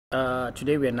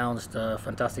Today we announced a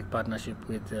fantastic partnership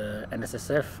with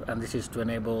NSSF, and this is to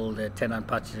enable the tenant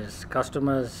purchase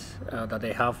customers that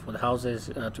they have for the houses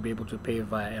to be able to pay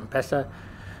via M-PESA.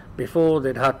 Before,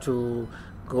 they'd had to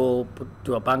go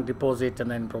to a bank deposit and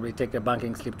then probably take the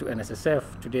banking slip to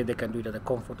NSSF. Today they can do it at the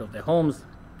comfort of their homes.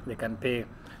 They can pay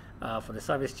for the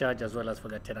service charge as well as for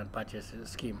the tenant purchase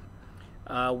scheme.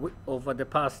 Over the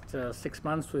past 6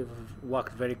 months, we've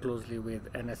worked very closely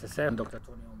with NSSF and Dr.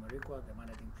 Tony Omarikwa, the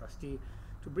managing trustee,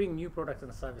 to bring new products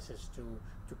and services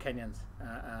to Kenyans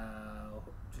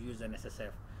to use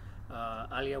NSSF.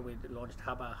 Earlier, we launched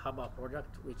Haba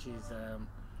project, which is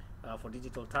for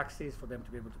digital taxis, for them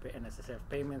to be able to pay NSSF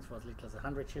payments for as little as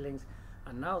 100 shillings.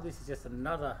 And now this is just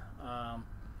another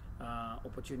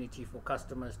opportunity for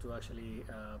customers to actually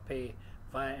pay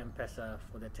via M-PESA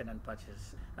for the tenant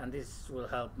purchase, and this will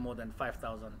help more than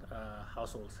 5,000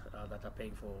 households that are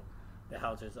paying for the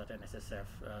houses at NSSF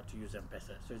to use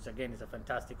M-PESA. So it's a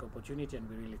fantastic opportunity, and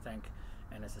we really thank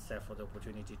NSSF for the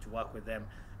opportunity to work with them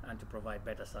and to provide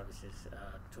better services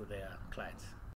to their clients.